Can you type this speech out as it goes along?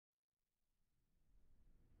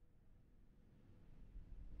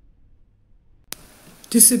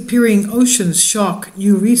Disappearing oceans shock.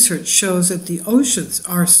 New research shows that the oceans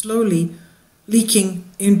are slowly leaking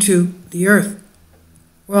into the earth.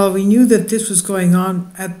 Well, we knew that this was going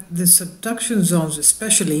on at the subduction zones,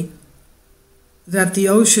 especially, that the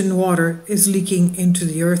ocean water is leaking into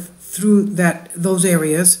the earth through those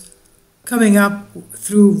areas, coming up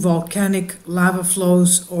through volcanic lava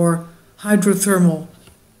flows or hydrothermal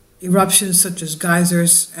eruptions such as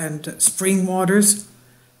geysers and spring waters.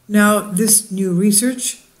 Now, this new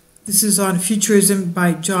research, this is on Futurism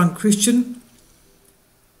by John Christian.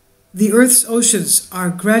 The Earth's oceans are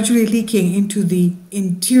gradually leaking into the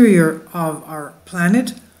interior of our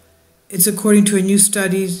planet. It's according to a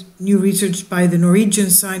new research by the Norwegian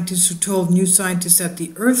scientists who told New Scientist that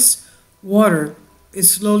the Earth's water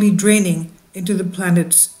is slowly draining into the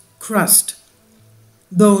planet's crust.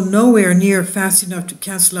 Though nowhere near fast enough to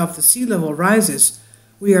cancel out the sea level rises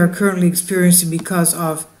we are currently experiencing because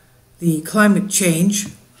of the climate change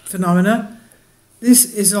phenomena,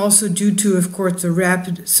 this is also due to, of course, the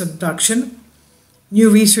rapid subduction. New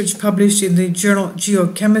research published in the journal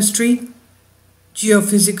Geochemistry,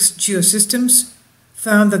 Geophysics, Geosystems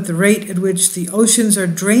found that the rate at which the oceans are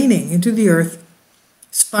draining into the Earth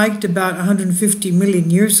spiked about 150 million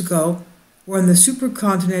years ago when the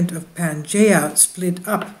supercontinent of Pangaea split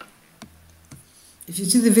up. If you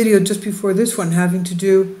see the video just before this one having to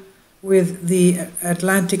do with the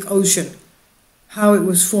Atlantic Ocean, how it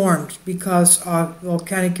was formed because of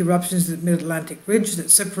volcanic eruptions in the Mid-Atlantic Ridge that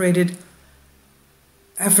separated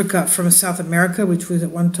Africa from South America, which was at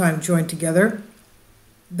one time joined together.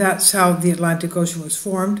 That's how the Atlantic Ocean was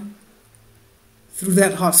formed, through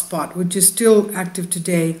that hot spot, which is still active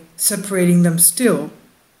today, separating them still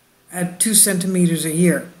at 2 centimeters a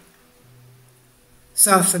year.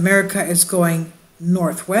 South America is going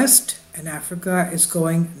northwest, and Africa is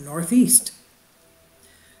going northeast.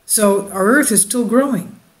 So our Earth is still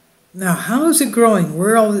growing. Now, how is it growing?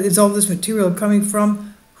 Where is all this material coming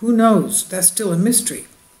from? Who knows? That's still a mystery.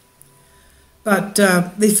 But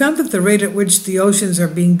they found that the rate at which the oceans are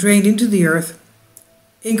being drained into the Earth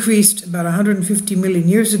increased about 150 million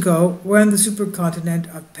years ago when the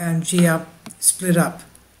supercontinent of Pangaea split up.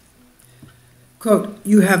 Quote,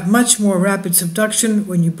 "You have much more rapid subduction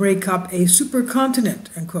when you break up a supercontinent,"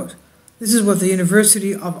 unquote. This is what the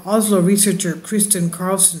University of Oslo researcher Christian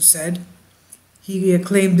Carlson said. He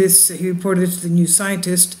claimed this, he reported it to the New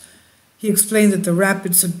Scientist. He explained that the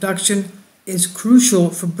rapid subduction is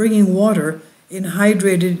crucial for bringing water in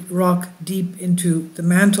hydrated rock deep into the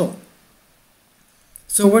mantle.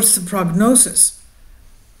 So what's the prognosis?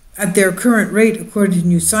 At their current rate, according to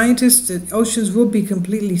New Scientists, the oceans will be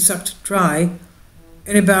completely sucked dry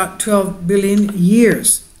in about 12 billion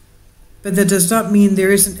years. But that does not mean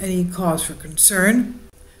there isn't any cause for concern.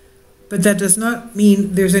 The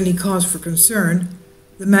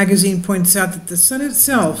magazine points out that the sun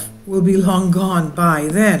itself will be long gone by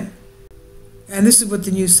then. And this is what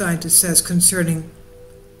the New Scientist says concerning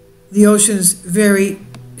the oceans very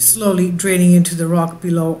slowly draining into the rock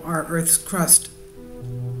below our Earth's crust.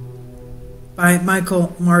 By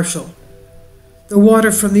Michael Marshall. The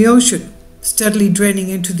water from the ocean steadily draining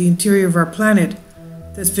into the interior of our planet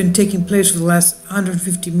that's been taking place for the last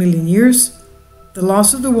 150 million years. The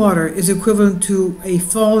loss of the water is equivalent to a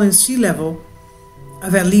fall in sea level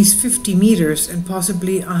of at least 50 meters and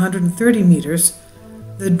possibly 130 meters.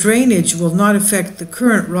 The drainage will not affect the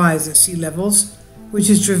current rise in sea levels, which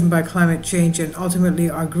is driven by climate change and ultimately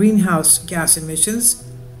our greenhouse gas emissions.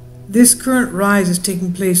 This current rise is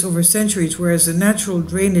taking place over centuries, whereas the natural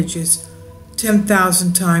drainage is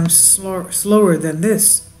 10,000 times slower than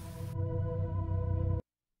this.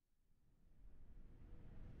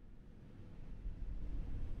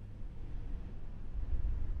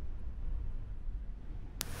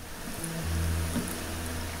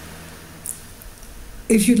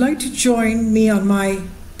 If you'd like to join me on my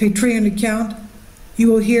Patreon account,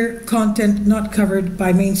 you will hear content not covered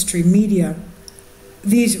by mainstream media.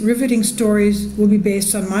 These riveting stories will be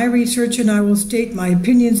based on my research, and I will state my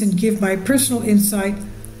opinions and give my personal insight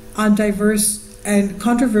on diverse and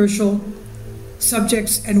controversial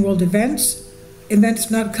subjects and world events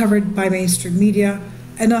not covered by mainstream media,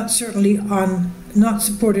 and not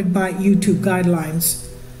supported by YouTube guidelines.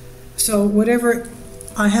 So whatever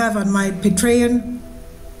I have on my Patreon,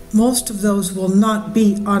 most of those will not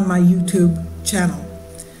be on my YouTube channel.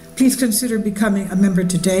 Please consider becoming a member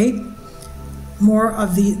today. More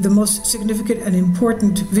of the most significant and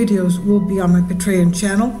important videos will be on my Patreon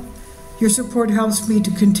channel. Your support helps me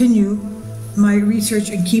to continue my research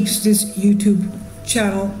and keeps this YouTube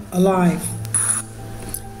channel alive.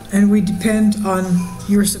 And we depend on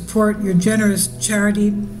your support, your generous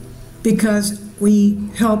charity, because we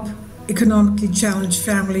help economically challenged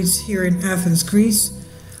families here in Athens, Greece,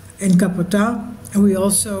 in Kapota, and we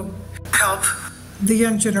also help the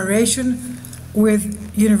young generation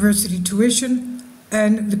with university tuition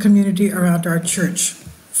and the community around our church.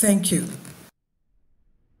 Thank you.